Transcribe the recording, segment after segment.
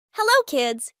Hello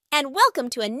kids, and welcome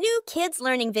to a new Kids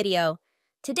Learning video.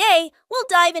 Today, we'll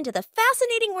dive into the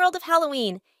fascinating world of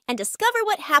Halloween and discover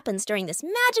what happens during this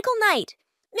magical night.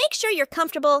 Make sure you're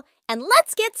comfortable, and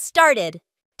let's get started.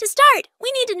 To start,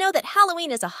 we need to know that Halloween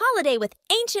is a holiday with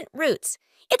ancient roots.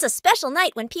 It's a special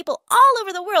night when people all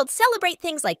over the world celebrate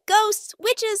things like ghosts,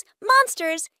 witches,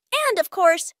 monsters, and, of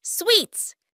course,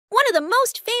 sweets. One of the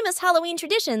most famous Halloween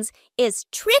traditions is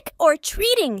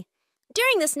trick-or-treating.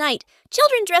 During this night,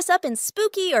 children dress up in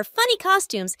spooky or funny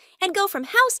costumes and go from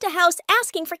house to house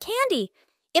asking for candy.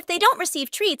 If they don't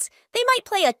receive treats, they might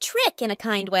play a trick in a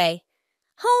kind way.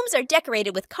 Homes are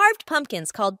decorated with carved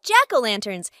pumpkins called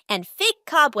jack-o'-lanterns and fake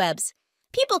cobwebs.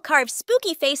 People carve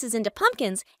spooky faces into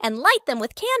pumpkins and light them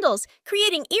with candles,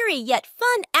 creating eerie yet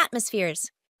fun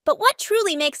atmospheres. But what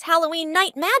truly makes Halloween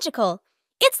night magical?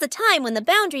 It's the time when the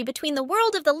boundary between the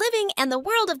world of the living and the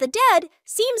world of the dead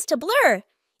seems to blur.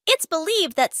 It's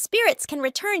believed that spirits can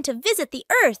return to visit the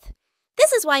earth.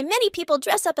 This is why many people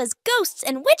dress up as ghosts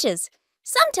and witches.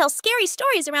 Some tell scary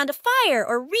stories around a fire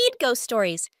or read ghost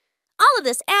stories. All of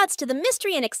this adds to the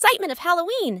mystery and excitement of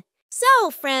Halloween. So,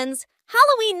 friends,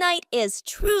 Halloween night is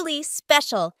truly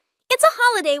special. It's a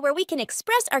holiday where we can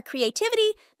express our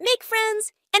creativity, make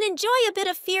friends, and enjoy a bit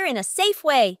of fear in a safe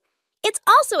way. It's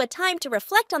also a time to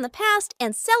reflect on the past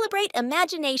and celebrate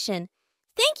imagination.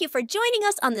 Thank you for joining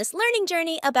us on this learning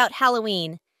journey about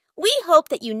Halloween. We hope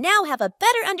that you now have a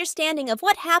better understanding of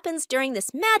what happens during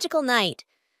this magical night.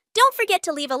 Don't forget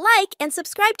to leave a like and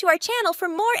subscribe to our channel for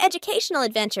more educational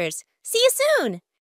adventures. See you soon!